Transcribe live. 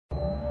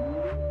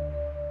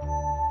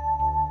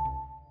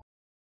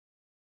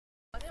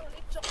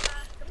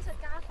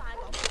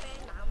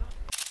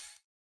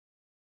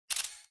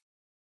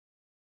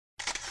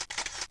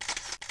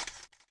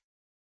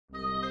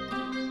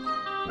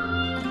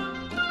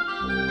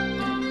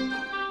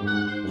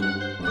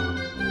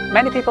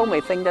Many people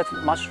may think that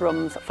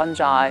mushrooms,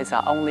 fungi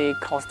are only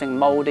causing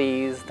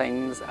moldy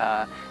things,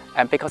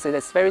 and because it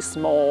is very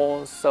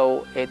small,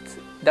 so it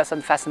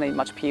doesn't fascinate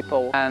much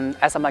people. And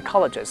as a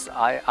mycologist,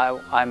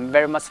 I'm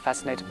very much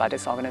fascinated by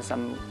this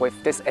organism,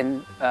 with this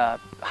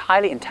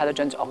highly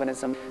intelligent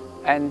organism.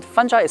 And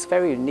fungi is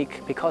very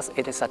unique because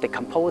it is a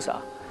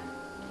decomposer.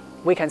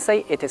 We can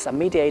say it is a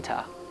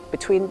mediator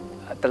between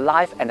the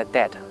life and the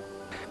dead.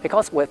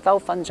 Because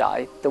without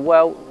fungi, the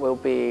world will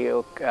be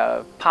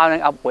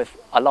piling up with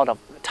a lot of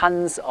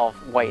tons of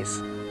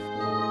waste.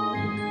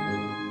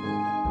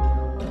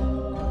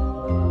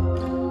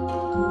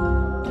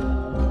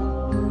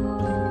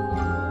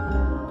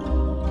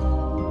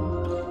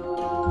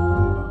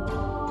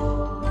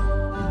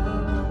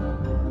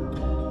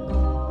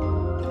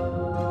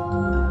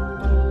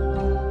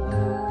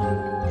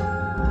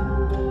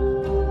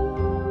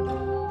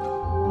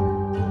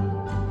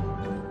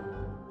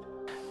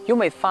 You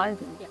may find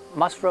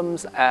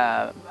mushrooms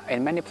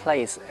in many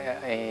places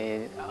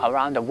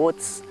around the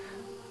woods,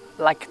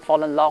 like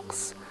fallen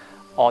logs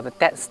or the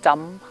dead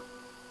stump,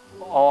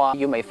 or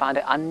you may find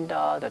it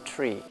under the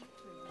tree.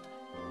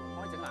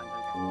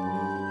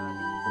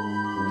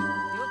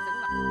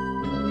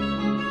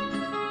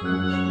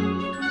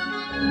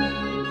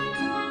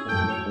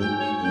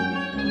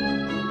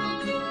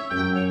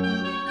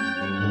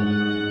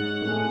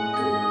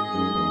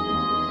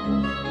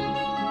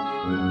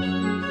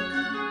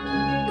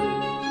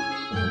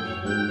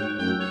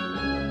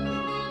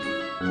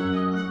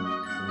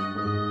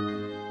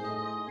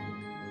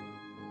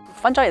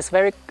 Fungi is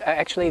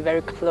actually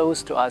very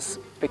close to us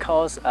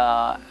because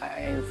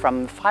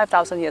from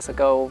 5,000 years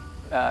ago,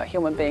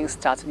 human beings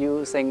started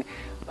using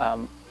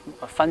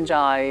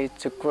fungi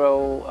to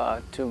grow,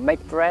 to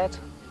make bread,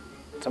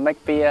 to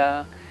make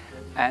beer,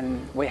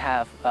 and we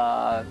have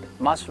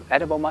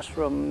edible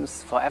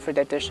mushrooms for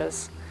everyday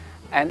dishes.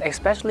 And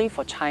especially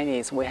for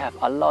Chinese, we have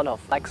a lot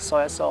of like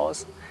soy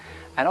sauce,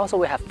 and also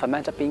we have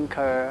fermented bean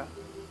curd.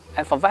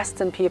 And for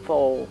Western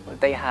people,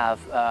 they have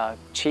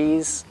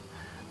cheese,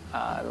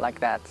 like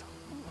that,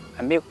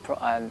 and milk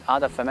and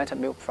other fermented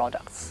milk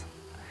products.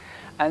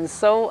 And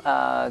so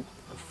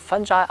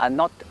fungi are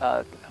not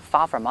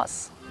far from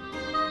us.